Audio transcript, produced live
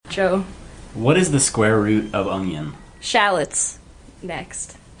Joe. What is the square root of onion? Shallots.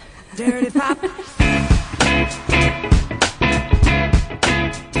 Next. Dirty Pop.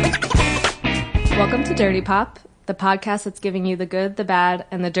 Welcome to Dirty Pop, the podcast that's giving you the good, the bad,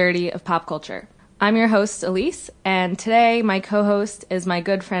 and the dirty of pop culture. I'm your host, Elise, and today my co-host is my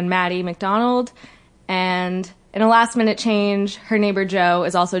good friend Maddie McDonald, and in a last-minute change, her neighbor Joe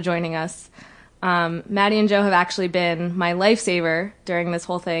is also joining us. Maddie and Joe have actually been my lifesaver during this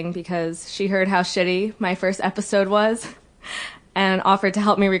whole thing because she heard how shitty my first episode was and offered to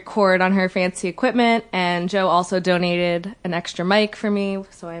help me record on her fancy equipment, and Joe also donated an extra mic for me,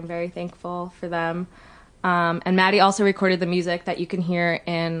 so I'm very thankful for them. And Maddie also recorded the music that you can hear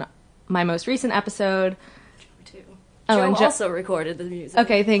in my most recent episode. Joe, too. Oh, Joe also recorded the music.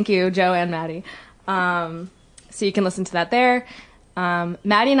 Okay, thank you, Joe and Maddie. So you can listen to that there.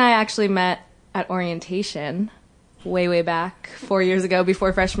 Maddie and I actually met at orientation way back 4 years ago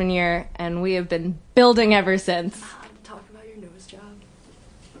before freshman year, and we have been building ever since. Talk about your nose job.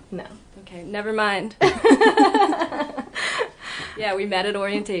 No. Okay, never mind. Yeah, we met at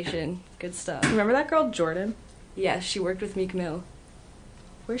orientation. Good stuff. Remember that girl, Jordan? Yeah, she worked with Meek Mill.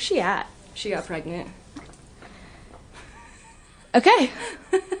 Where's she at? She got pregnant. Okay.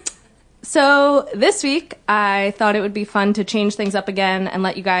 So this week, I thought it would be fun to change things up again and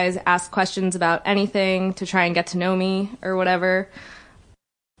let you guys ask questions about anything to try and get to know me or whatever.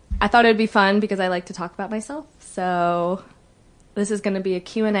 I thought it would be fun because I like to talk about myself. So this is going to be a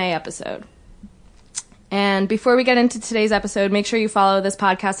Q&A episode. And before we get into today's episode, make sure you follow this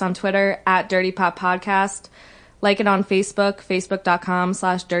podcast on Twitter at Dirty Pop Podcast. Like it on Facebook,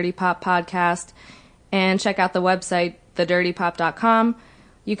 facebook.com/dirtypoppodcast. And check out the website, thedirtypop.com.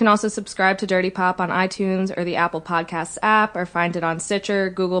 You can also subscribe to Dirty Pop on iTunes or the Apple Podcasts app, or find it on Stitcher,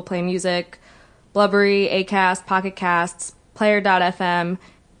 Google Play Music, Blubbery, Acast, Pocket Casts, Player.fm.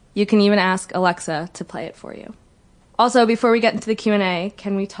 You can even ask Alexa to play it for you. Also, before we get into the Q&A,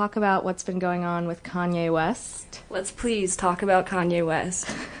 can we talk about what's been going on with Kanye West? Let's please talk about Kanye West.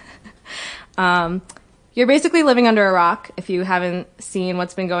 You're basically living under a rock if you haven't seen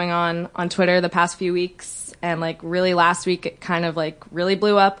what's been going on Twitter the past few weeks. And, really last week, it kind of, really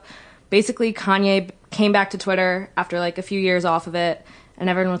blew up. Basically, Kanye came back to Twitter after, a few years off of it. And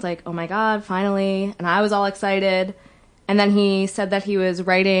everyone was like, oh, my God, finally. And I was all excited. And then he said that he was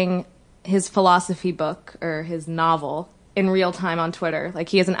writing his philosophy book, or his novel, in real time on Twitter.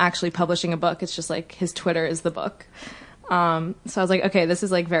 He isn't actually publishing a book. It's just, his Twitter is the book. So I was like, okay, this is,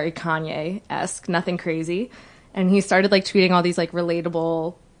 very Kanye-esque, nothing crazy. And he started, tweeting all these,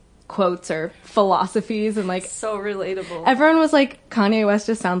 relatable quotes or philosophies, and so relatable. Everyone was like, Kanye West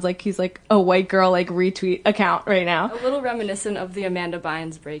just sounds like he's a white girl retweet account right now. A little reminiscent of the Amanda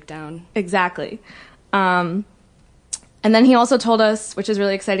Bynes breakdown. Exactly. And then he also told us, which is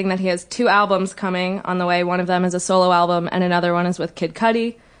really exciting, that he has 2 albums coming on the way. One of them is a solo album, and another one is with Kid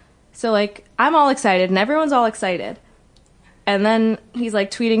Cudi. So I'm all excited, and everyone's all excited. And then he's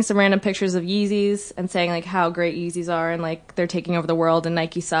tweeting some random pictures of Yeezys and saying how great Yeezys are, and they're taking over the world and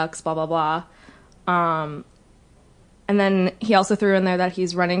Nike sucks, blah blah blah. And then he also threw in there that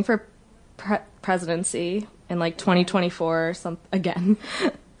he's running for presidency in 2024 or something again.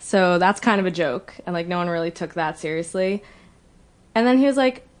 So that's kind of a joke, and no one really took that seriously. And then he was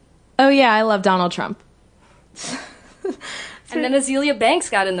like, "Oh yeah, I love Donald Trump." And then Azealia Banks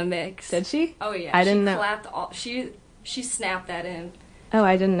got in the mix. Did she? Oh yeah, I didn't know. She snapped that in. Oh,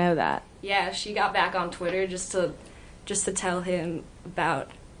 I didn't know that. Yeah, she got back on Twitter just to tell him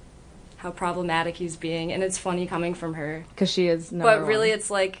about how problematic he's being, and it's funny coming from her. Because she is number But really,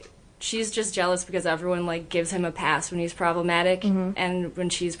 it's she's just jealous because everyone gives him a pass when he's problematic, and when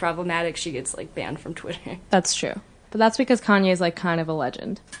she's problematic, she gets banned from Twitter. That's true. But that's because Kanye's kind of a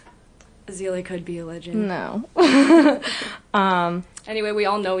legend. Azealia could be a legend. No. Anyway, we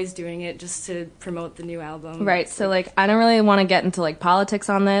all know he's doing it just to promote the new album. Right, so, I don't really want to get into, politics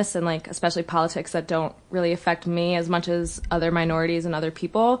on this, and, especially politics that don't really affect me as much as other minorities and other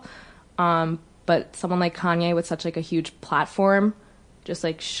people. But someone like Kanye with such, a huge platform just,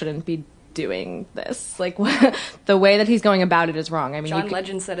 shouldn't be doing this. The way that he's going about it is wrong. I mean, John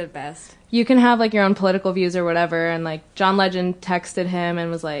Legend said it best. You can have, your own political views or whatever, and, John Legend texted him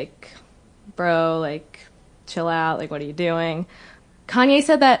and was like, bro, chill out, what are you doing? Kanye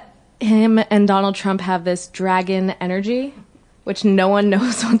said that him and Donald Trump have this dragon energy, which no one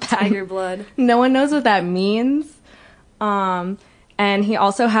knows what that... Tiger blood. No one knows what that means. And he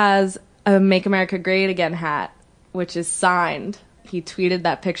also has a Make America Great Again hat, which is signed. He tweeted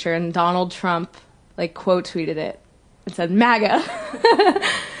that picture, and Donald Trump, quote tweeted it. It said, MAGA.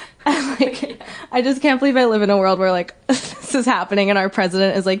 Like, I just can't believe I live in a world where, like, this is happening and our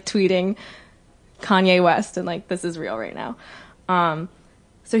president is, like, tweeting Kanye West and, like, this is real right now.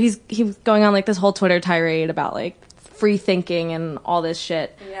 So he's going on, like, this whole Twitter tirade about, like, free thinking and all this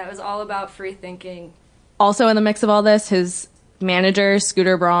shit. Yeah, it was all about free thinking. Also in the mix of all this, his manager,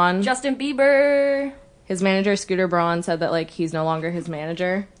 Scooter Braun. Justin Bieber. His manager, Scooter Braun, said that, like, he's no longer his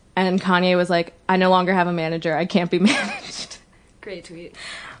manager. And Kanye was like, I no longer have a manager. I can't be managed. Great tweet.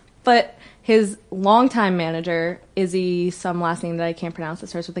 But his longtime manager, Izzy, some last name that I can't pronounce, that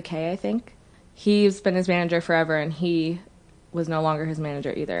starts with a K, I think. He's been his manager forever, and he was no longer his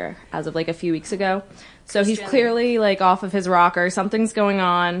manager either, as of, like, a few weeks ago. So he's clearly, like, off of his rocker. Something's going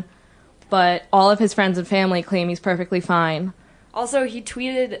on. But all of his friends and family claim he's perfectly fine. Also, he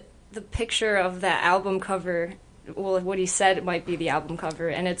tweeted the picture of that album cover. Well, what he said it might be the album cover,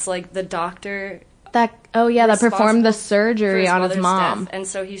 and it's like the doctor that performed the surgery on his mom. Death. And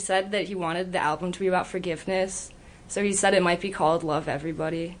so he said that he wanted the album to be about forgiveness. So he said it might be called Love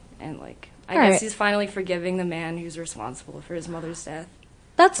Everybody, and like I guess he's finally forgiving the man who's responsible for his mother's death.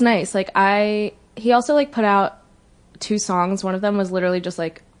 That's nice. Like he also like put out 2 songs. One of them was literally just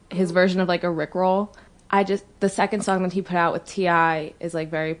like his version of like a Rickroll. The second song that he put out with T.I. is like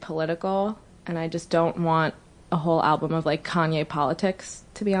very political, and I just don't want a whole album of like Kanye politics,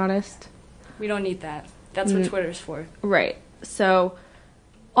 to be honest. We don't need that. That's what Twitter's for. Right. So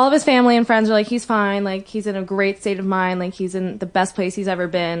all of his family and friends are like, he's fine, like he's in a great state of mind, like he's in the best place he's ever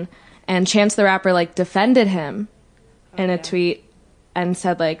been. And Chance the Rapper like defended him in a tweet and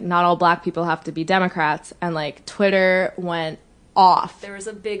said like, not all black people have to be Democrats, and like Twitter went off. There was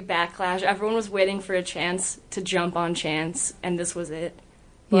a big backlash. Everyone was waiting for a chance to jump on Chance, and this was it.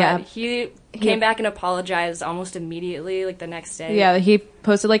 But he came back and apologized almost immediately, like the next day. Yeah, he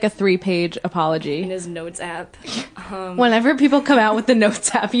posted like a 3-page apology. In his Notes app. Whenever people come out with the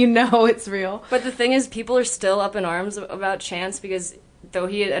Notes app, you know it's real. But the thing is, people are still up in arms about Chance because though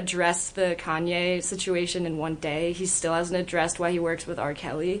he had addressed the Kanye situation in one day, he still hasn't addressed why he works with R.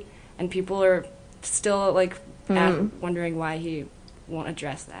 Kelly. And people are still like wondering why he won't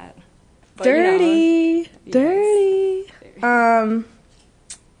address that. But, dirty.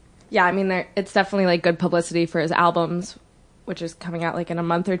 Yeah, I mean, it's definitely, like, good publicity for his albums, which is coming out, like, in a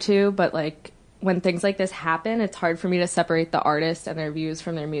month or two. But, like, when things like this happen, it's hard for me to separate the artist and their views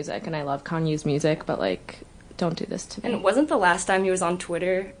from their music. And I love Kanye's music, but, like, don't do this to me. And it wasn't the last time he was on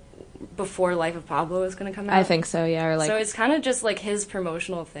Twitter before Life of Pablo was going to come out? I think so, yeah. Or like, so it's kind of just, like, his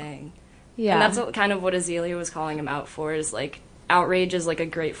promotional thing. Yeah. And that's kind of what Azealia was calling him out for, is, like, outrage is, like, a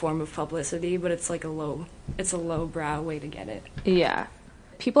great form of publicity, but it's, like, a low-brow way to get it. Yeah.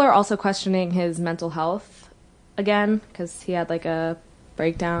 People are also questioning his mental health again, because he had, like, a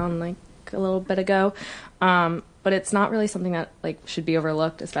breakdown, like, a little bit ago. But it's not really something that, like, should be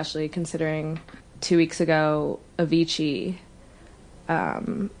overlooked, especially considering 2 weeks ago, Avicii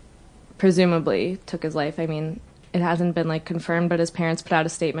presumably took his life. I mean, it hasn't been, like, confirmed, but his parents put out a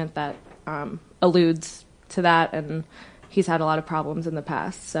statement that alludes to that, and he's had a lot of problems in the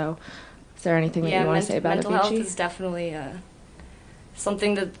past. So is there anything that you want to say about Avicii? Mental health is definitely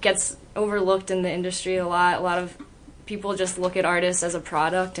something that gets overlooked in the industry a lot. A lot of people just look at artists as a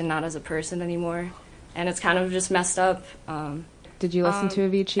product and not as a person anymore, and it's kind of just messed up. Did you listen to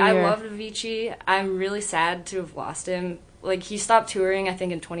Avicii? I loved Avicii. I'm really sad to have lost him. Like, he stopped touring, I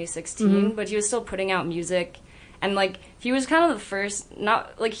think, in 2016, but he was still putting out music. And, like, he was kind of the first,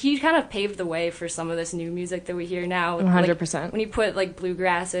 he kind of paved the way for some of this new music that we hear now. 100%. Like, when he put, like,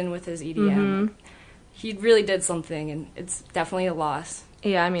 bluegrass in with his EDM, he really did something, and it's definitely a loss.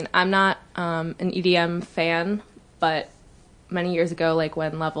 Yeah, I mean, I'm not an EDM fan, but many years ago, like,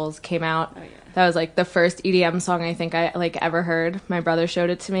 when Levels came out, that was, like, the first EDM song I think I, like, ever heard. My brother showed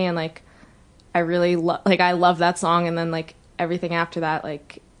it to me, and, like, I really, I love that song, and then, like, everything after that,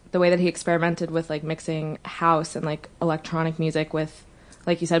 like, the way that he experimented with, like, mixing house and, like, electronic music with,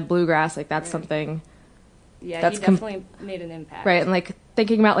 like you said, bluegrass, like, that's something... Yeah, that's he definitely made an impact. Right, and, like,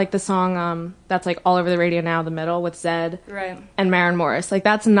 thinking about, like, the song that's, like, all over the radio now, The Middle, with Zedd and Maren Morris. Like,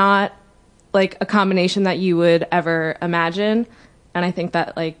 that's not, like, a combination that you would ever imagine, and I think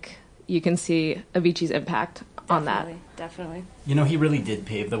that, like, you can see Avicii's impact on that. Definitely. You know, he really did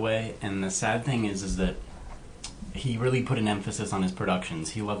pave the way, and the sad thing is that he really put an emphasis on his productions.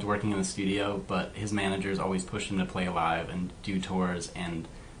 He loved working in the studio, but his managers always pushed him to play live and do tours, and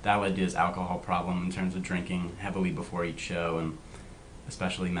that led to his alcohol problem in terms of drinking heavily before each show, and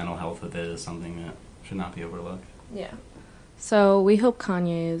especially mental health with it is something that should not be overlooked. Yeah. So we hope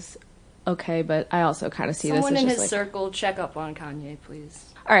Kanye is okay, but I also kind of see someone this as in just his circle check up on Kanye,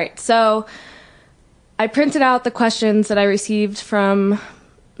 please. All right, so I printed out the questions that I received from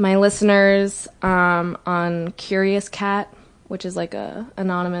my listeners on Curious Cat, which is like a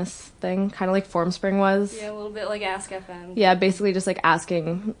anonymous thing, kind of like Formspring was. Yeah, a little bit like Ask FM. Yeah, basically just like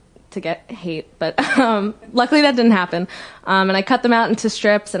asking to get hate, but luckily that didn't happen. And I cut them out into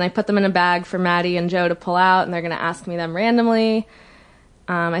strips and I put them in a bag for Maddie and Joe to pull out, and they're going to ask me them randomly.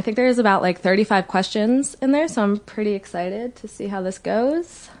 I think there's about like 35 questions in there, so I'm pretty excited to see how this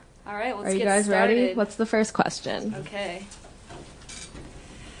goes. All right, let's Are you get guys started. ready? What's the first question? Okay.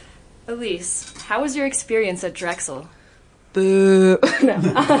 Elise, how was your experience at Drexel? Boo.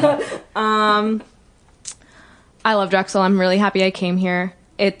 No. I love Drexel. I'm really happy I came here.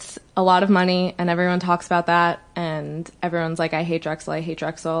 It's a lot of money, and everyone talks about that, and everyone's like, I hate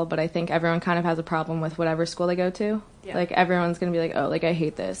Drexel, but I think everyone kind of has a problem with whatever school they go to. Yeah. Like, everyone's going to be like, oh, like, I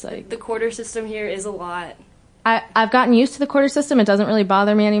hate this. Like, The quarter system here is a lot. I've gotten used to the quarter system. It doesn't really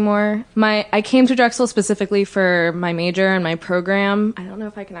bother me anymore. I came to Drexel specifically for my major and my program. I don't know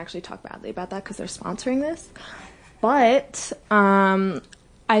if I can actually talk badly about that because they're sponsoring this. But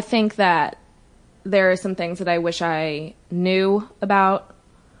I think that there are some things that I wish I knew about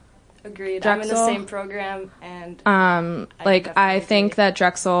Agreed. Drexel. I'm in the same program, and I think that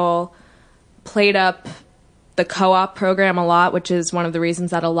Drexel played up the co-op program a lot, which is one of the reasons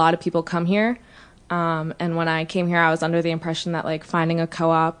that a lot of people come here. And when I came here, I was under the impression that like finding a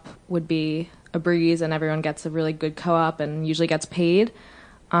co-op would be a breeze and everyone gets a really good co-op and usually gets paid.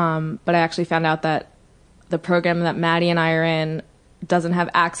 But I actually found out that the program that Maddie and I are in doesn't have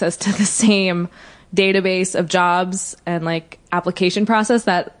access to the same database of jobs and like application process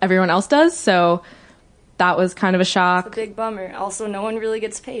that everyone else does. So that was kind of a shock. It's a big bummer. Also, no one really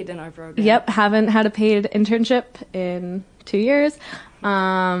gets paid in our program. Yep, haven't had a paid internship in 2 years.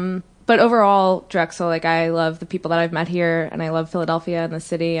 But overall, Drexel, like, I love the people that I've met here, and I love Philadelphia and the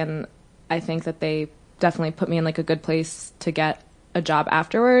city, and I think that they definitely put me in, like, a good place to get a job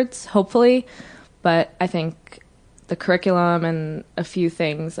afterwards, hopefully. But I think the curriculum and a few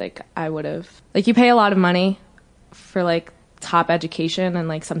things, like, I would have... Like, you pay a lot of money for, like, top education, and,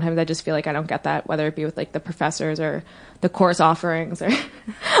 like, sometimes I just feel like I don't get that, whether it be with, like, the professors or the course offerings or...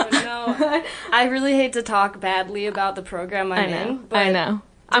 Oh, no. I really hate to talk badly about the program I'm in. But I know.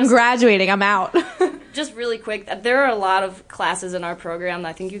 I'm graduating. I'm out. Just really quick, there are a lot of classes in our program,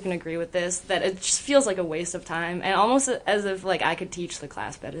 I think you can agree with this, that it just feels like a waste of time, and almost as if like I could teach the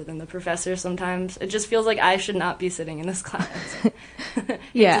class better than the professor sometimes. It just feels like I should not be sitting in this class.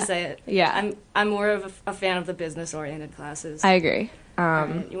 Yeah. To say it. Yeah. I'm more of a fan of the business-oriented classes. I agree.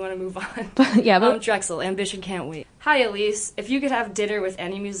 Right, you want to move on? But Drexel, ambition can't wait. Hi, Elise. If you could have dinner with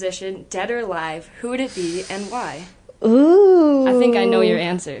any musician, dead or alive, who would it be and why? Ooh. I think I know your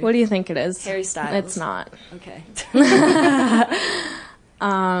answer. What do you think it is? Harry Styles. It's not. Okay.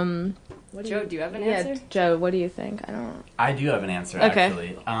 Joe, do you have an answer? Joe, what do you think? I don't. I do have an answer, Okay.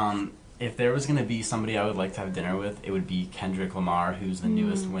 actually. If there was going to be somebody I would like to have dinner with, it would be Kendrick Lamar, who's the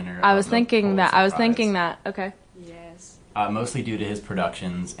newest winner. I was of the thinking that. Pulitzer Prize. Okay. Yes. Mostly due to his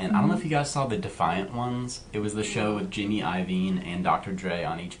productions, and I don't know if you guys saw the Defiant ones. It was the show with Jimmy Iovine and Dr. Dre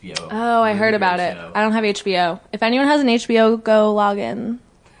on HBO. Oh, I heard about it. I don't have HBO. If anyone has an HBO, go log in.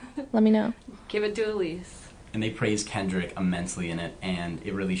 Let me know. Give it to Elise. And they praise Kendrick immensely in it, and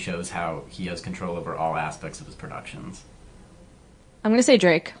it really shows how he has control over all aspects of his productions. I'm gonna say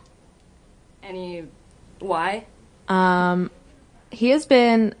Drake. Why?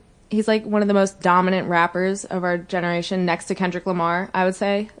 He's like one of the most dominant rappers of our generation, next to Kendrick Lamar, I would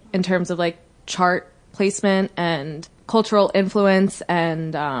say, in terms of like chart placement and cultural influence.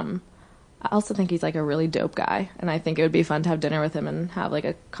 And I also think he's like a really dope guy. And I think it would be fun to have dinner with him and have like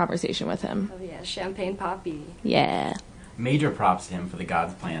a conversation with him. Oh yeah, Champagne Poppy. Yeah. Major props to him for the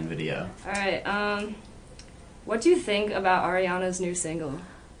God's Plan video. All right. What do you think about Ariana's new single?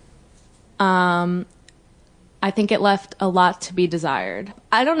 I think it left a lot to be desired.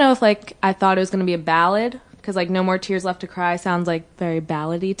 I don't know if, like, I thought it was going to be a ballad, because, like, No More Tears Left to Cry sounds, like, very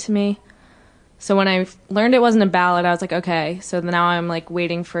ballady to me. So when I learned it wasn't a ballad, I was like, okay. So now I'm, like,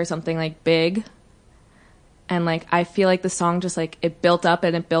 waiting for something, like, big. And, like, I feel like the song just, like, it built up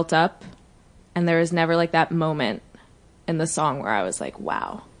and it built up. And there was never, like, that moment in the song where I was like,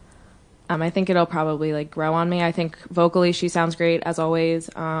 wow. I think it'll probably, like, grow on me. I think vocally she sounds great, as always.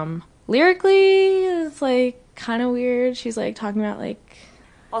 Lyrically, it's, like, kind of weird. She's like talking about like.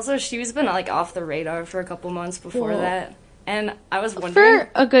 Also, she's been like off the radar for a couple months before that, and I was wondering for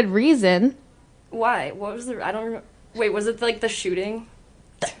a good reason. Why? What was the? I don't remember. Wait, was it like the shooting?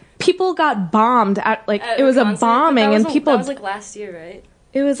 People got bombed at like it was a bombing, and people. That was like last year, right?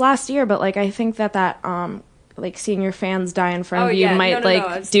 It was last year, but like I think that like seeing your fans die in front of you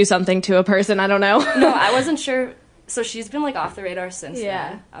might do something to a person. I don't know. No, I wasn't sure. So she's been, like, off the radar since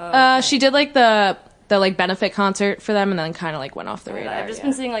then? Oh, okay. She did, like, the like, benefit concert for them and then kind of, like, went off the radar. I've just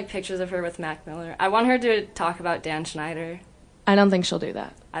been seeing, like, pictures of her with Mac Miller. I want her to talk about Dan Schneider. I don't think she'll do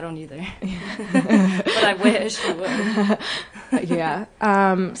that. I don't either. But I wish she would.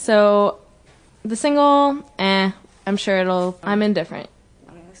 Yeah. So, the single, I'm sure I'm indifferent.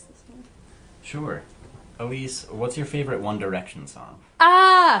 Sure. Elise, what's your favorite One Direction song?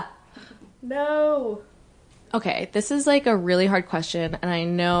 No. Okay, this is, like, a really hard question, and I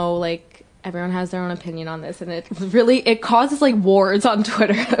know, like, everyone has their own opinion on this, and it causes, like, wars on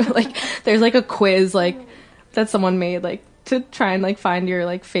Twitter. Like, there's, like, a quiz, like, that someone made, like, to try and, like, find your,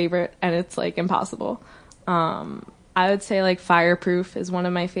 like, favorite, and it's, like, impossible. I would say, like, Fireproof is one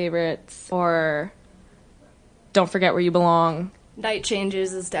of my favorites, or Don't Forget Where You Belong. Night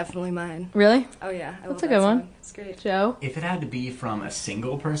Changes is definitely mine. Really? Oh, yeah. That's a good one. It's great. Joe? If it had to be from a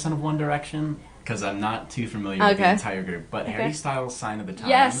single person of One Direction, because I'm not too familiar with the entire group, but Harry Styles' Sign of the Times.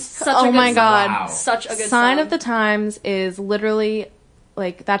 Yes, such a Oh good my song. God. Wow. Such a good Sign song. of the Times is literally,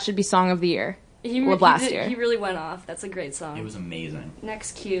 like, that should be Song of the Year. Last year. He really went off. That's a great song. It was amazing.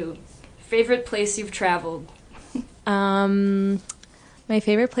 Next cue. Favorite place you've traveled? My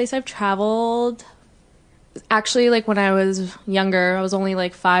favorite place I've traveled, actually, like, when I was younger, I was only,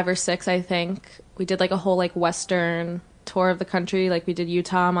 like, 5 or 6, I think. We did, like, a whole, like, Western tour of the country. Like, we did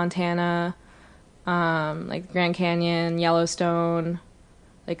Utah, Montana, like, Grand Canyon, Yellowstone,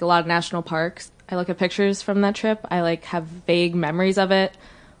 like, a lot of national parks. I look at pictures from that trip. I, like, have vague memories of it.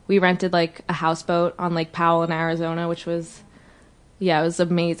 We rented, like, a houseboat on Lake Powell in Arizona, which was, it was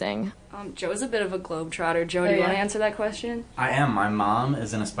amazing. Joe's a bit of a globetrotter. Joe, do you want to answer that question? I am. My mom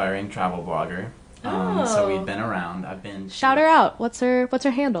is an aspiring travel blogger. So we've been around. I've been... Shout her out. What's her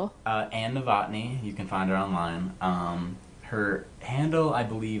handle? Ann Novotny. You can find her online. Her handle, I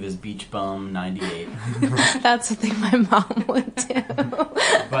believe, is beachbum98. That's the thing my mom would do.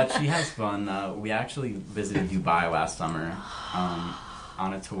 But she has fun. We actually visited Dubai last summer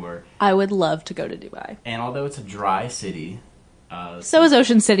on a tour. I would love to go to Dubai. And although it's a dry city... so is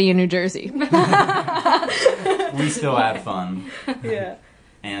Ocean City in New Jersey. we still had fun. Yeah.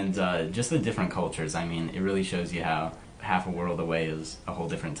 And just the different cultures. I mean, it really shows you how half a world away is a whole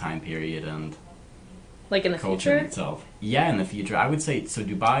different time period and Like in the culture in future? itself. Yeah, in the future. I would say, so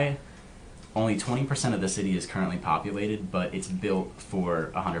Dubai, only 20% of the city is currently populated, but it's built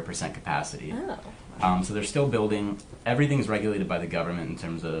for 100% capacity. Oh. So they're still building. Everything's regulated by the government in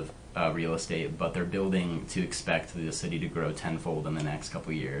terms of real estate, but they're building to expect the city to grow tenfold in the next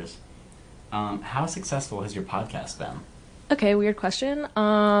couple years. How successful has your podcast been? Okay, weird question.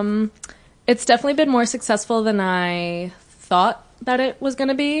 It's definitely been more successful than I thought that it was going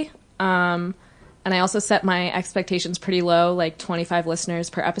to be. And I also set my expectations pretty low, like 25 listeners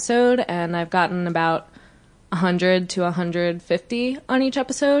per episode, and I've gotten about 100 to 150 on each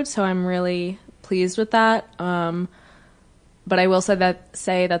episode, so I'm really pleased with that. But I will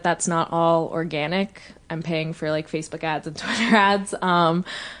say that that's not all organic. I'm paying for, like, Facebook ads and Twitter ads.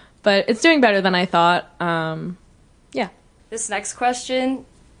 But it's doing better than I thought. Yeah. This next question,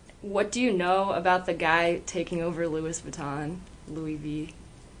 what do you know about the guy taking over Louis V?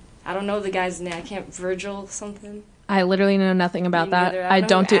 I don't know the guy's name. I can't, Virgil something? I literally know nothing about Me that. neither. I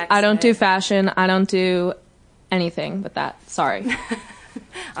don't do accent. fashion. I don't do anything but that. Sorry.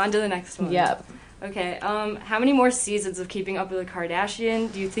 On to the next one. Yep. Okay, how many more seasons of Keeping Up with the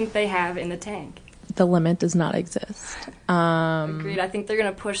Kardashians do you think they have in the tank? The limit does not exist. Agreed. I think they're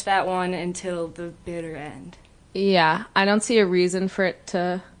going to push that one until the bitter end. Yeah, I don't see a reason for it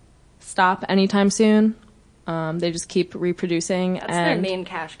to stop anytime soon. They just keep reproducing. That's their main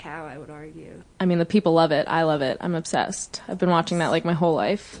cash cow, I would argue. I mean, the people love it. I love it. I'm obsessed. I've been watching that, like, my whole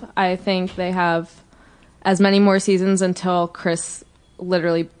life. I think they have as many more seasons until Chris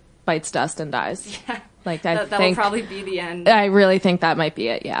literally bites dust and dies. Yeah. Like, That'll probably be the end. I really think that might be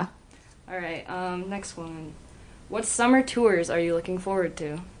it, yeah. All right, next one. What summer tours are you looking forward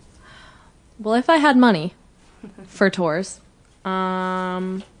to? Well, if I had money for tours,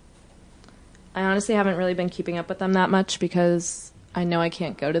 I honestly haven't really been keeping up with them that much because I know I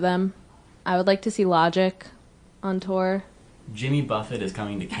can't go to them. I would like to see Logic on tour. Jimmy Buffett is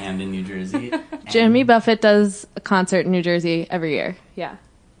coming to Camden, New Jersey. Jimmy Buffett does a concert in New Jersey every year. Yeah.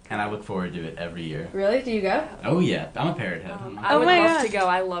 And I look forward to it every year. Really? Do you go? Oh, yeah. I'm a parrot head. I would my love gosh. to go.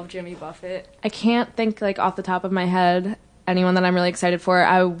 I love Jimmy Buffett. I can't think, like, off the top of my head anyone that I'm really excited for.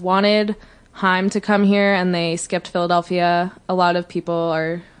 I wanted Haim to come here, and they skipped Philadelphia. A lot of people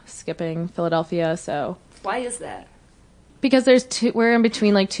are skipping Philadelphia, so... Why is that? Because we're in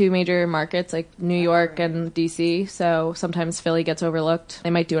between like two major markets, like New York and DC, so sometimes Philly gets overlooked.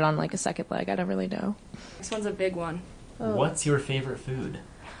 They might do it on like a second leg. I don't really know. This one's a big one. Oh. What's your favorite food?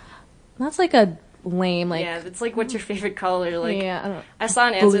 That's like a lame, like... Yeah, it's like, what's your favorite color? Like, yeah, I saw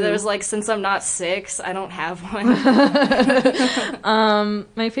an answer that was like, since I'm not 6, I don't have one.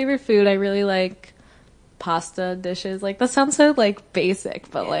 My favorite food, I really like pasta dishes. Like, that sounds so, like, basic,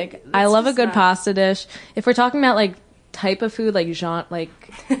 but, like, I love a good pasta dish. If we're talking about, like, type of food, like, not genre.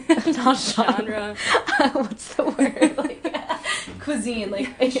 Genre. What's the word? Like, cuisine. Like,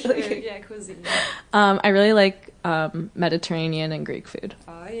 sure, yeah, cuisine. I really like Mediterranean and Greek food.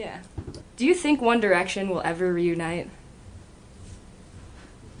 Oh, yeah. Do you think One Direction will ever reunite?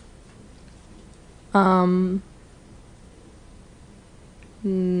 No.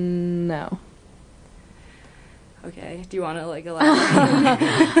 Okay. Do you want to, like, elaborate?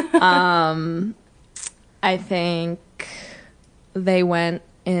 I think when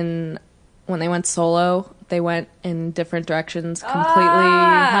they went solo, they went in different directions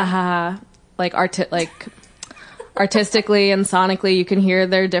completely. Like artistically and sonically, you can hear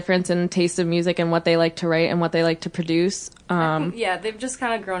their difference in taste of music and what they like to write and what they like to produce. Yeah, they've just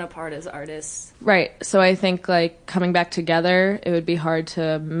kind of grown apart as artists. Right. So I think like coming back together, it would be hard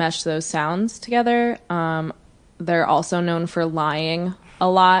to mesh those sounds together. They're also known for lying a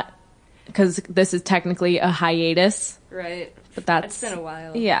lot because this is technically a hiatus. Right. But it's been a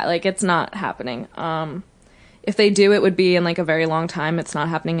while. Yeah, like it's not happening. If they do, it would be in like a very long time. It's not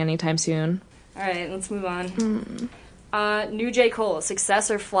happening anytime soon. All right, let's move on. New J. Cole,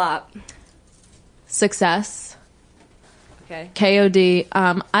 success or flop? Success. Okay. KOD.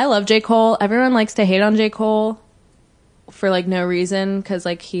 I love J. Cole. Everyone likes to hate on J. Cole for like no reason because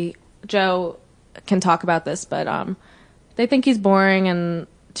like Joe can talk about this, but they think he's boring and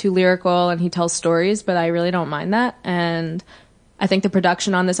too lyrical and he tells stories, but I really don't mind that. And I think the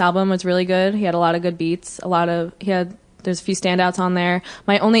production on this album was really good. He had a lot of good beats. There's a few standouts on there.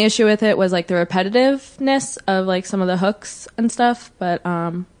 My only issue with it was like the repetitiveness of like some of the hooks and stuff, but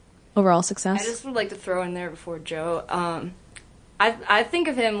overall success. I just would like to throw in there before Joe. I think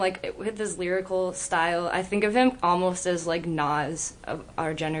of him like with his lyrical style. I think of him almost as like Nas of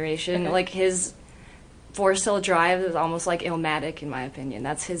our generation. Okay. Like his Forest Hill Drive is almost like Illmatic in my opinion.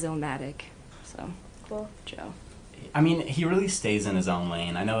 That's his Illmatic. So cool, Joe. I mean, he really stays in his own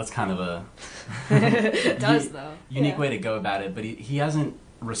lane. I know it's kind of a it does though. Unique way to go about it, but he hasn't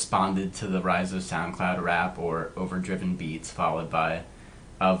responded to the rise of SoundCloud rap or overdriven beats followed by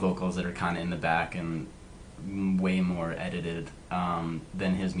vocals that are kind of in the back and way more edited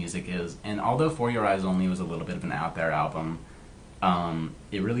than his music is. And although For Your Eyes Only was a little bit of an out there album,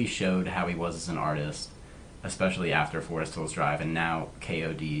 it really showed how he was as an artist, especially after Forest Hills Drive, and now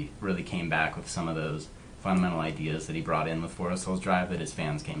KOD really came back with some of those fundamental ideas that he brought in with Forest Hills Drive that his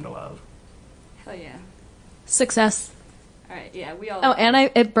fans came to love. Hell yeah. Success. All right, yeah, we all... Oh, and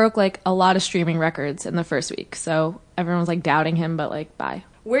it broke, like, a lot of streaming records in the first week, so everyone was, like, doubting him, but, like, bye.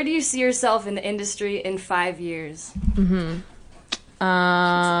 Where do you see yourself in the industry in 5 years?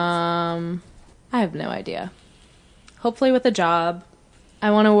 I have no idea. Hopefully with a job.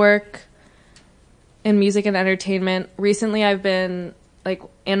 I want to work in music and entertainment. Recently I've been, like,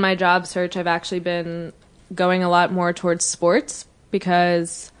 in my job search, I've actually been going a lot more towards sports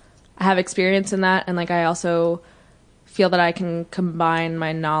because I have experience in that, and, like, I also feel that I can combine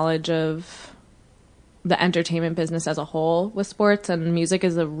my knowledge of the entertainment business as a whole with sports, and music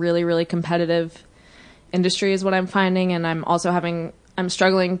is a really, really competitive industry is what I'm finding, and I'm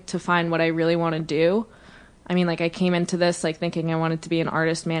struggling to find what I really want to do. I mean, like, I came into this, like, thinking I wanted to be an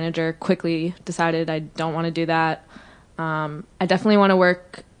artist manager, quickly decided I don't want to do that. I definitely want to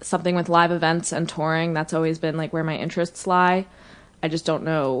work something with live events and touring. That's always been, like, where my interests lie. I just don't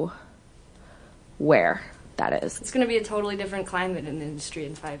know where that is. It's going to be a totally different climate in the industry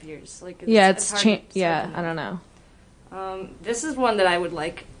in 5 years. Like, it's changed. Yeah, I don't know. This is one that I would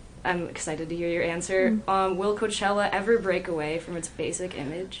like. I'm excited to hear your answer. Will Coachella ever break away from its basic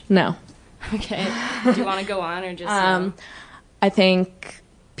image? No. Okay. Do you want to go on or just... I think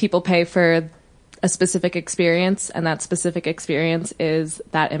people pay for a specific experience, and that specific experience is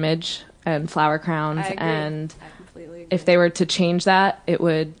that image and flower crowns. I agree. And I completely agree. if they were to change that, it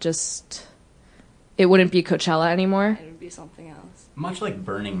wouldn't be Coachella anymore. It would be something else. Much like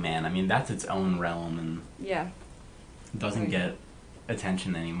Burning Man, I mean, that's its own realm and Yeah. doesn't get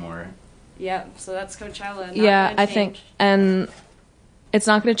attention anymore. Yeah, so that's Coachella. Not Yeah, gonna I change. think, and it's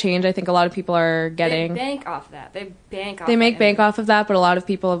not going to change. I think a lot of people are getting... They bank off that. They make bank off of that, but a lot of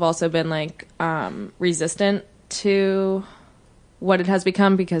people have also been, like, resistant to what it has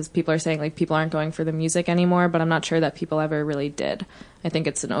become, because people are saying like people aren't going for the music anymore, but I'm not sure that people ever really did. I think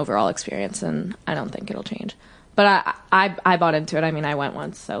it's an overall experience, and I don't think it'll change. But I bought into it. I mean, I went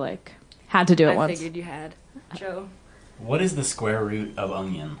once, so like had to do it once. I figured you had. Joe. What is the square root of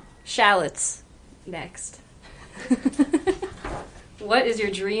onion? Shallots. Next. What is your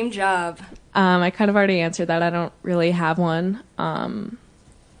dream job? I kind of already answered that. I don't really have one.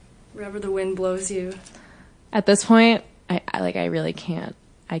 Wherever the wind blows you. At this point, I really can't.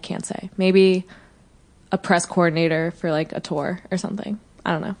 I can't say. Maybe a press coordinator for like a tour or something.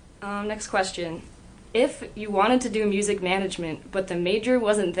 I don't know. Next question. If you wanted to do music management, but the major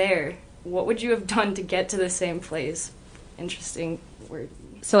wasn't there, what would you have done to get to the same place? Interesting word.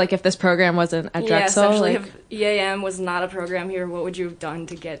 So, like, if this program wasn't at Drexel? Yeah, essentially, like, if EAM was not a program here, what would you have done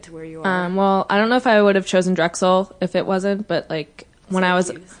to get to where you are? Well, I don't know if I would have chosen Drexel if it wasn't, but, like, when I was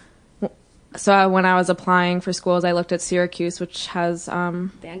applying for schools, I looked at Syracuse, which has the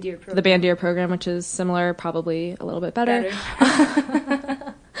Bandier program, which is similar, probably a little bit better.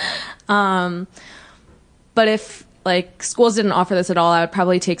 But if like schools didn't offer this at all, I would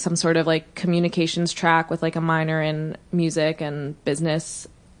probably take some sort of like communications track with like a minor in music and business.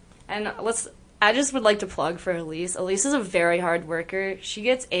 And I just would like to plug for Elise. Elise is a very hard worker. She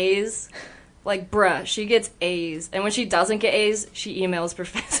gets A's. Like, bruh, she gets A's. And when she doesn't get A's, she emails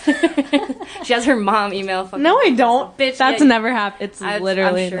professor. She has her mom email. No, I don't. Bitch, that's never happened. It's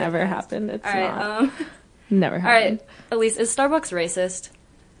literally sure never happened. It's all right, not. Never happened. All right, Elise, is Starbucks racist?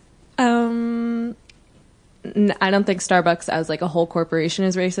 I don't think Starbucks as like a whole corporation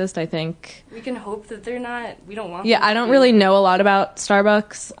is racist. I think we can hope that they're not. We don't want. Yeah, I don't really know a lot about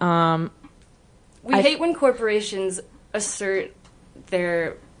Starbucks. We hate when corporations assert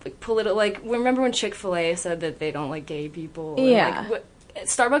their like political. Like, remember when Chick-fil-A said that they don't like gay people? Yeah. Like,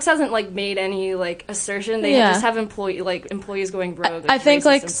 Starbucks hasn't like made any like assertion. They just have employees going broke. I think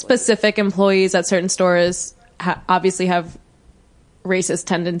like specific employees at certain stores obviously have racist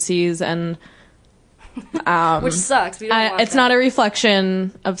tendencies and. Which sucks. We don't want it's not a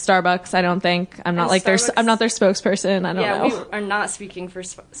reflection of Starbucks. I don't think. I'm not their spokesperson. I don't know. Yeah, we are not speaking for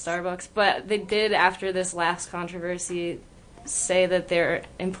Starbucks, but they did after this last controversy say that they're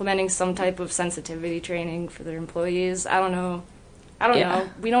implementing some type of sensitivity training for their employees. I don't know.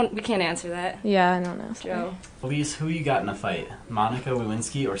 We can't answer that. Yeah, I don't know. Joe. Elise, who you got in a fight? Monica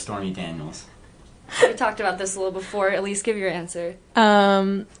Lewinsky or Stormy Daniels? We talked about this a little before. Elise, give your answer.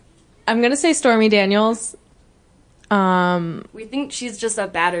 I'm going to say Stormy Daniels. We think she's just a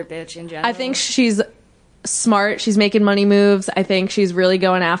badder bitch in general. I think she's smart. She's making money moves. I think she's really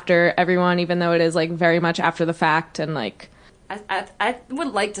going after everyone, even though it is like very much after the fact. And like, I would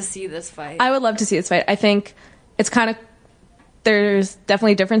like to see this fight. I would love to see this fight. I think it's kind of, there's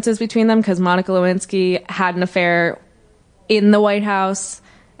definitely differences between them because Monica Lewinsky had an affair in the White House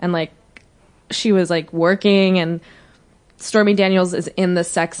and like she was like working, and Stormy Daniels is in the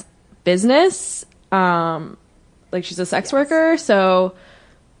sex business, like she's a sex worker, so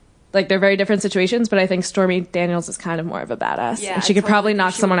like they're very different situations, but I think Stormy Daniels is kind of more of a badass, and she could probably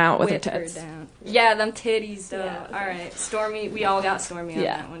knock someone out with her tits. Yeah, them titties though. Yeah. All right, Stormy, we all got Stormy on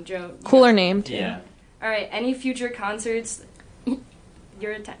that one. Joe, cooler name too. Yeah. All right, any future concerts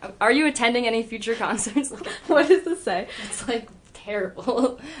are you attending any future concerts? What does this say? It's like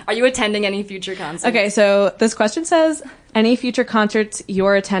terrible. Are you attending any future concerts? Okay, so this question says any future concerts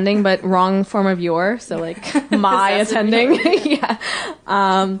you're attending, but wrong form of your, so like my attending. Yeah.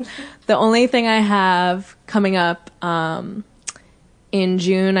 The only thing I have coming up in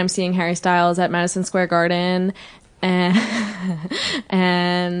June, I'm seeing Harry Styles at Madison Square Garden, and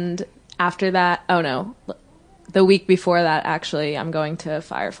after that, the week before that, actually, I'm going to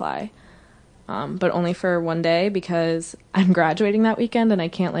Firefly. But only for one day because I'm graduating that weekend and I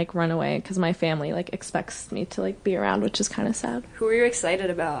can't like run away because my family like expects me to like be around, which is kind of sad. Who are you excited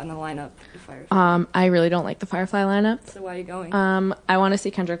about in the lineup for Firefly? I really don't like the Firefly lineup. So why are you going? I want to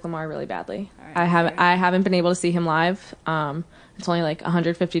see Kendrick Lamar really badly. Right, I haven't been able to see him live. It's only like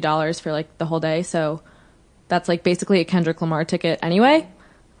 $150 for like the whole day, so that's like basically a Kendrick Lamar ticket anyway.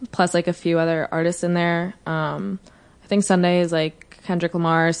 Plus like a few other artists in there. I think Sunday is like Kendrick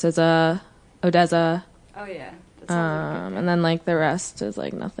Lamar, SZA, Odessa. Oh yeah. And then like the rest is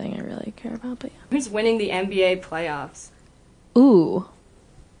like nothing I really care about. But yeah. Who's winning the NBA playoffs? Ooh.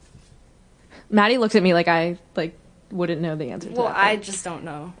 Maddie looked at me like I like wouldn't know the answer to that. Well, I just don't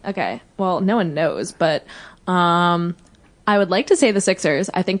know. Okay. Well, no one knows, but I would like to say the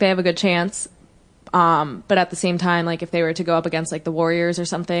Sixers. I think they have a good chance. But at the same time, like if they were to go up against like the Warriors or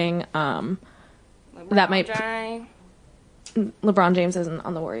something, that might. LeBron James isn't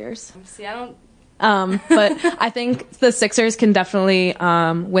on the Warriors. See, I But I think the Sixers can definitely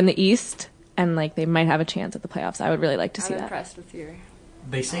win the East, and like they might have a chance at the playoffs. I would really like to see I'm that. impressed with your...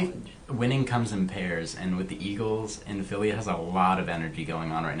 They say winning comes in pairs, and with the Eagles and Philly, it has a lot of energy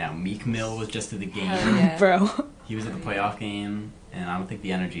going on right now. Meek Mill was just at the game. Yeah. Bro. He was at the playoff game, and I don't think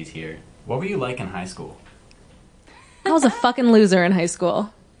the energy's here. What were you like in high school? I was a fucking loser in high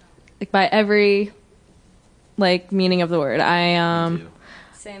school. Like by every like meaning of the word. Me too.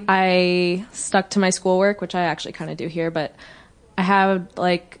 Same. I stuck to my schoolwork, which I actually kind of do here, but I had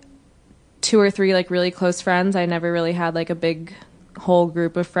like 2 or 3 like really close friends. I never really had like a big whole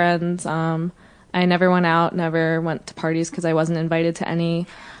group of friends. I never went out, never went to parties because I wasn't invited to any.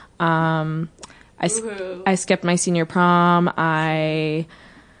 I skipped my senior prom. I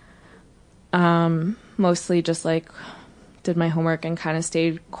mostly just like did my homework and kind of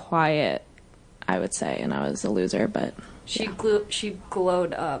stayed quiet, I would say, and I was a loser, but She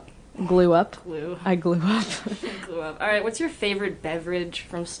glowed up. Glue up. Glue. I glue up. Glue up. All right, what's your favorite beverage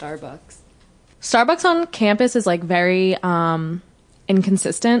from Starbucks? Starbucks on campus is like very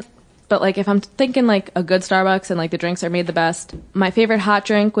inconsistent, but like if I'm thinking like a good Starbucks and like the drinks are made the best, my favorite hot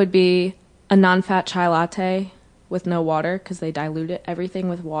drink would be a non-fat chai latte with no water because they dilute everything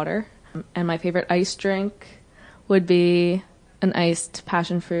with water. And my favorite iced drink would be an iced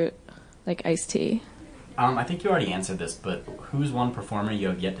passion fruit, like iced tea. I think you already answered this, but who's one performer you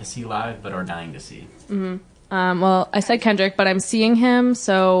have yet to see live but are dying to see? Well, I said Kendrick, but I'm seeing him,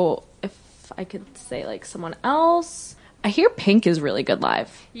 so if I could say like someone else, I hear Pink is really good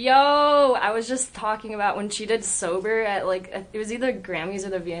live. Yo, I was just talking about when she did Sober at like it was either Grammys or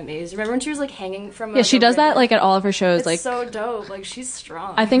the VMAs. Remember when she was like hanging from? Yeah, she does that like at all of her shows. It's like so dope. Like she's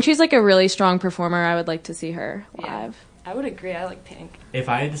strong. I think she's like a really strong performer. I would like to see her live. Yeah, I would agree. I like Pink. If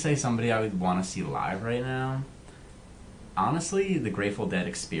I had to say somebody I would want to see live right now, honestly, the Grateful Dead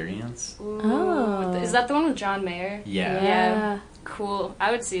Experience. Ooh, Oh. is that the one with John Mayer? Yeah. Yeah. Cool. I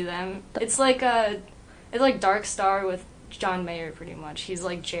would see them. It's like Dark Star with John Mayer, pretty much. He's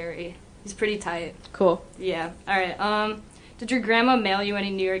like Jerry. He's pretty tight. Cool. Yeah. All right. Did your grandma mail you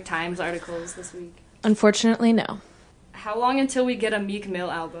any New York Times articles this week? Unfortunately, no. How long until we get a Meek Mill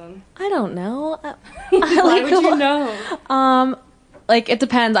album? I don't know. Why would you know? Like it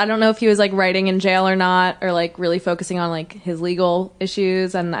depends. I don't know if he was like writing in jail or not, or like really focusing on like his legal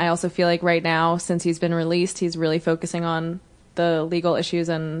issues. And I also feel like right now, since he's been released, he's really focusing on the legal issues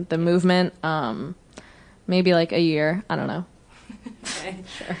and the movement. Maybe like a year. I don't know. Okay.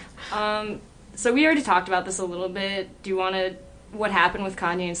 Sure. So we already talked about this a little bit. Do you want to... What happened with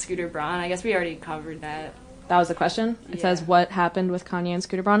Kanye and Scooter Braun? I guess we already covered that. That was the question? It Yeah. says, what happened with Kanye and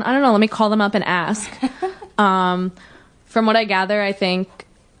Scooter Braun? I don't know. Let me call them up and ask. From what I gather, I think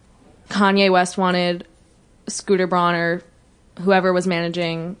Kanye West wanted Scooter Braun or whoever was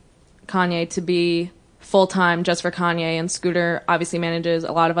managing Kanye to be full-time just for Kanye, and Scooter obviously manages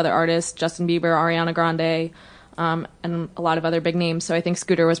a lot of other artists, Justin Bieber, Ariana Grande, and a lot of other big names. So I think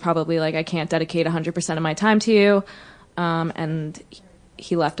Scooter was probably like, I can't dedicate 100% of my time to you, and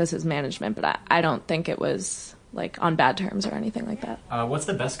he left as his management, but I don't think it was like on bad terms or anything like that. What's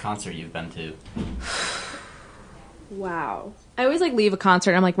the best concert you've been to? Wow. I always like leave a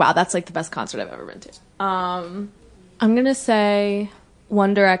concert and I'm like, wow, that's like the best concert I've ever been to. I'm gonna say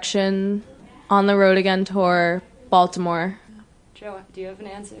One Direction, On the Road Again tour, Baltimore. Joe, do you have an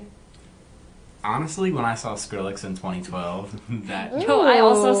answer? Honestly, when I saw Skrillex in 2012, that... Yo, I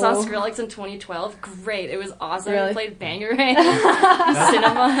also saw Skrillex in 2012. Great. It was awesome. Really? He played Bangerang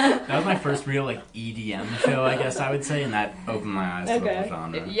Cinema. That was my first real, like, EDM show, I guess I would say, and that opened my eyes to the whole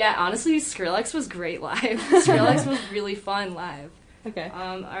genre. Yeah, honestly, Skrillex was great live. Skrillex was really fun live. Okay.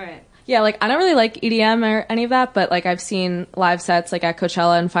 All right. Yeah, like I don't really like EDM or any of that, but like I've seen live sets like at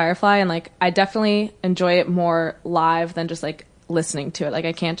Coachella and Firefly, and like I definitely enjoy it more live than just like listening to it. Like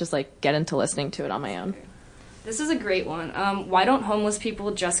I can't just like get into listening to it on my own. This is a great one. Why don't homeless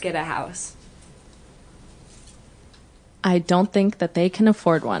people just get a house? I don't think that they can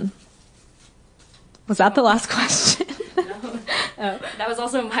afford one. Was that the last question? Oh. That was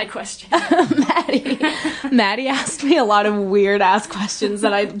also my question. Maddie asked me a lot of weird ass questions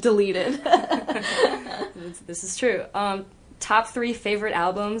that I deleted. This is true. Top 3 favorite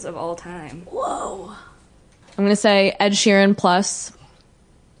albums of all time. Whoa. I'm gonna say Ed Sheeran plus.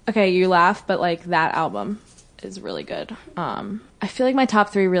 Okay, you laugh, but like that album is really good. I feel like my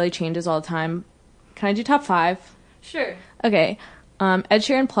top 3 really changes all the time. Can I do top 5? Sure. Okay. Ed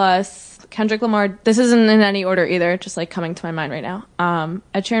Sheeran plus, Kendrick Lamar. This isn't in any order either, just like coming to my mind right now.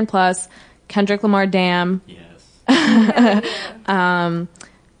 Ed Sheeran plus, Kendrick Lamar, Damn. Yes.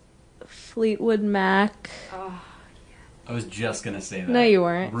 Fleetwood Mac. Oh, I was just gonna say that. No, you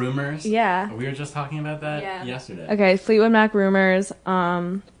weren't. Rumors? Yeah. We were just talking about that yesterday. Okay, Fleetwood Mac Rumors.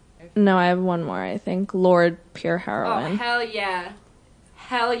 No, I have one more, I think. Lord Pure Heroine. Oh, hell yeah.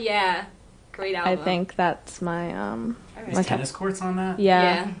 Hell yeah. Great album. I think that's my, Is tennis courts on that?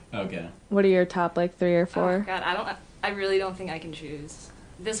 Yeah. Okay. What are your top, 3 or 4? Oh, God, I really don't think I can choose.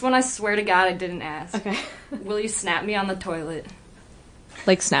 This one, I swear to God, I didn't ask. Okay. Will you snap me on the toilet?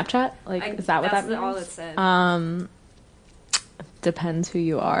 Like Snapchat? Is that what that means? That's all it said. Depends who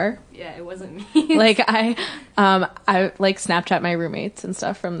you are. Yeah, it wasn't me. I Snapchat my roommates and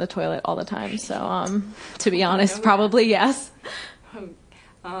stuff from the toilet all the time. So, to be honest, probably yes.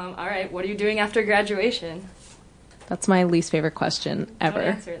 All right, what are you doing after graduation? That's my least favorite question ever.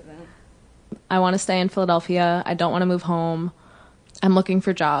 Don't answer it then. I want to stay in Philadelphia. I don't want to move home. I'm looking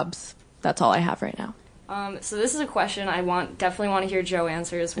for jobs. That's all I have right now. So this is a question I definitely want to hear Joe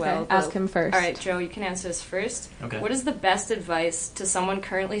answer as well. Okay, ask him first. All right, Joe, you can answer this first. Okay. What is the best advice to someone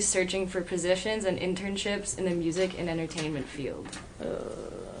currently searching for positions and internships in the music and entertainment field?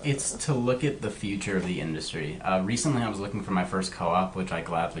 It's to look at the future of the industry. Recently I was looking for my first co-op, which I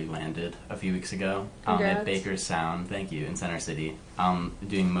gladly landed a few weeks ago at Baker's Sound, thank you, in Center City.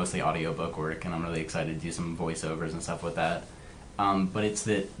 Doing mostly audiobook work, and I'm really excited to do some voiceovers and stuff with that. But it's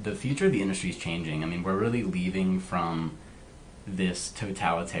that the future of the industry is changing. I mean, we're really leaving from this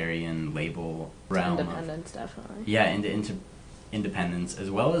totalitarian label realm. Independence, definitely. Yeah, into independence,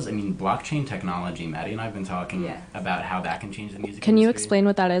 as well as, blockchain technology. Maddie and I have been talking about how that can change the music Can you industry. explain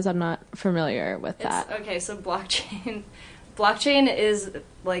what that is? I'm not familiar with that. Okay, so blockchain is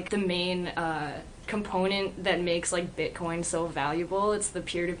the main component that makes Bitcoin so valuable. It's the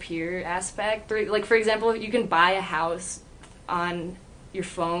peer-to-peer aspect. For example, you can buy a house on your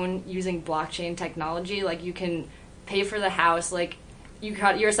phone using blockchain technology. You can pay for the house.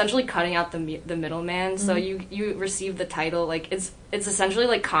 You're essentially cutting out the middleman. Mm-hmm. So you receive the title. It's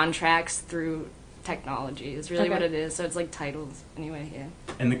essentially contracts through technology. Is really what it is. So it's titles anyway. Yeah.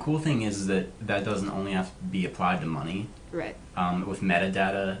 And the cool thing is that doesn't only have to be applied to money. Right. With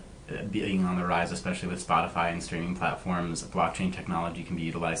metadata being on the rise, especially with Spotify and streaming platforms, blockchain technology can be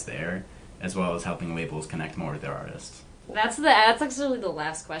utilized there, as well as helping labels connect more with their artists. That's actually the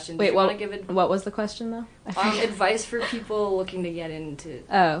last question. Wait, what was the question though? Advice for people looking to get into.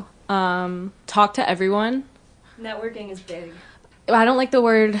 Talk to everyone. Networking is big. I don't like the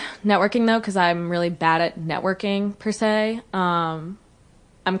word networking though, because I'm really bad at networking per se. I'm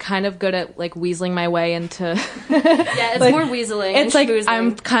kind of good at weaseling my way into. Yeah, it's more weaseling. It's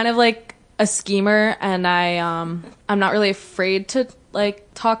I'm kind of a schemer, and I'm not really afraid to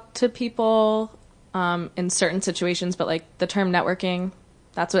talk to people. In certain situations, but the term networking,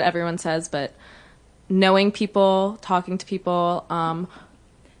 that's what everyone says, but knowing people, talking to people,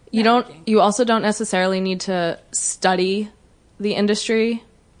 you also don't necessarily need to study the industry.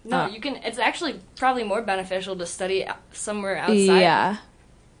 No, you can. It's actually probably more beneficial to study somewhere outside. Yeah.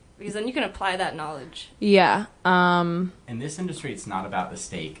 Because then you can apply that knowledge. Yeah. In this industry, it's not about the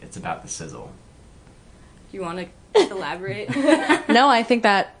steak, it's about the sizzle. You want to elaborate? No, I think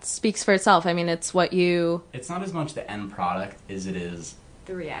that speaks for itself. It's what you... It's not as much the end product as it is...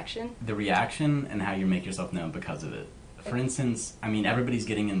 The reaction? The reaction and how you make yourself known because of it. For instance, everybody's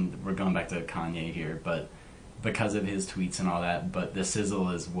getting in... We're going back to Kanye here, but because of his tweets and all that, but the sizzle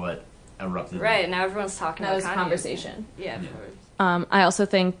is what erupted. Right, now everyone's talking about Kanye. Conversation. Yeah, of course. I also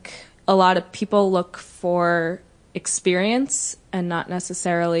think a lot of people look for experience and not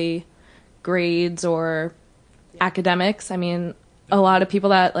necessarily grades or... academics. A lot of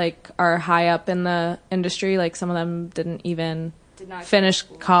people that are high up in the industry, some of them did not finish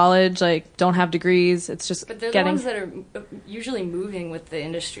college, don't have degrees. It's just but they're the ones that are usually moving with the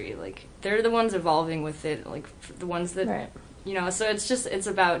industry. They're the ones evolving with it. The ones that right. So it's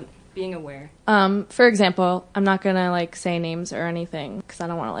about being aware. For example, I'm not gonna say names or anything because I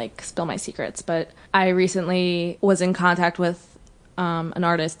don't want to spill my secrets. But I recently was in contact with an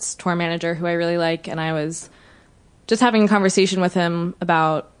artist's tour manager who I really like, and I was just having a conversation with him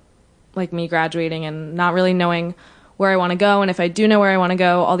about me graduating and not really knowing where I want to go. And if I do know where I want to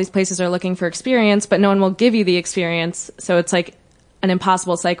go, all these places are looking for experience, but no one will give you the experience. So it's an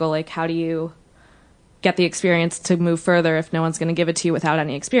impossible cycle. How do you get the experience to move further if no one's going to give it to you without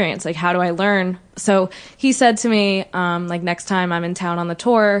any experience? How do I learn? So he said to me, next time I'm in town on the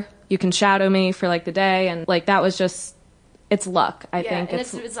tour, you can shadow me for the day. And that was just, it's luck. I think and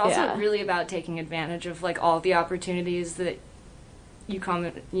it's also really about taking advantage of all the opportunities that you come,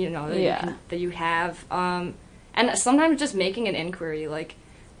 that you have, and sometimes just making an inquiry, like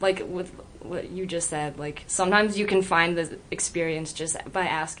with what you just said. Sometimes you can find the experience just by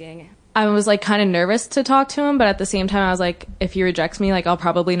asking. I was like kind of nervous to talk to him, but at the same time I was like, if he rejects me, like I'll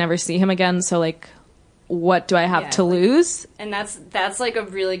probably never see him again, so like what do I have to lose? And that's like a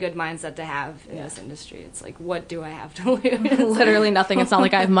really good mindset to have in this industry. It's like, what do I have to lose? Literally nothing. It's not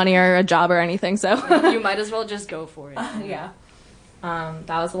like I have money or a job or anything, so you might as well just go for it. Yeah. That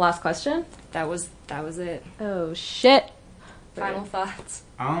was the last question? That was it. Oh shit. Final thoughts?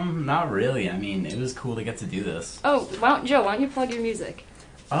 Not really. I mean, it was cool to get to do this. Oh, why don't you plug your music?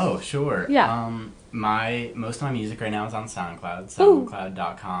 Oh, sure. Yeah. Most of my music right now is on SoundCloud,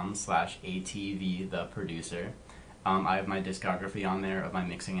 soundcloud.com/ATV the producer. I have my discography on there of my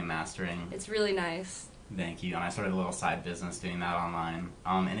mixing and mastering. It's really nice. Thank you. And I started a little side business doing that online.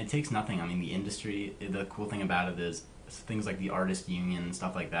 And it takes nothing. I mean, the industry, the cool thing about it is things like the artist union and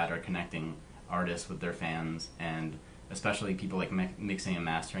stuff like that are connecting artists with their fans, and especially people like mixing and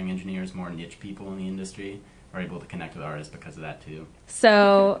mastering engineers, more niche people in the industry, are able to connect with artists because of that too.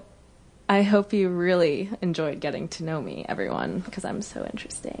 So I hope you really enjoyed getting to know me, everyone, because I'm so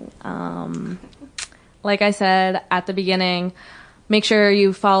interesting. Like I said at the beginning, make sure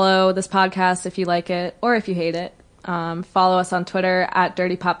you follow this podcast if you like it or if you hate it. Follow us on Twitter at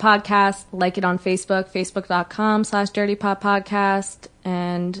Dirty Pop Podcast. Like it on Facebook, facebook.com/Dirty Pop Podcast.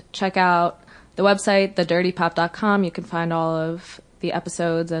 And check out the website, thedirtypop.com. You can find all of the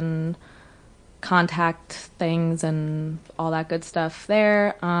episodes and contact things and all that good stuff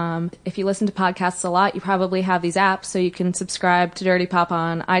there. If you listen to podcasts a lot, you probably have these apps, so you can subscribe to Dirty Pop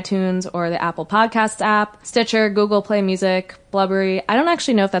on iTunes or the Apple Podcasts app, Stitcher, Google Play Music, Blubbery. I don't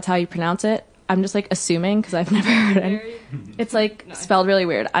actually know if that's how you pronounce it. I'm just like assuming because I've never heard it. It's like spelled really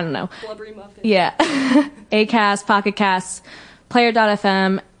weird. I don't know. Blubbery muffin. Yeah. Acast, Pocket Casts,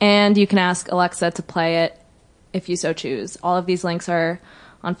 Player.fm, and you can ask Alexa to play it if you so choose. All of these links are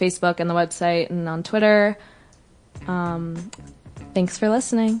on Facebook and the website and on Twitter. Thanks for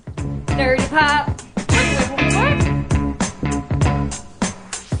listening. Dirty Pop.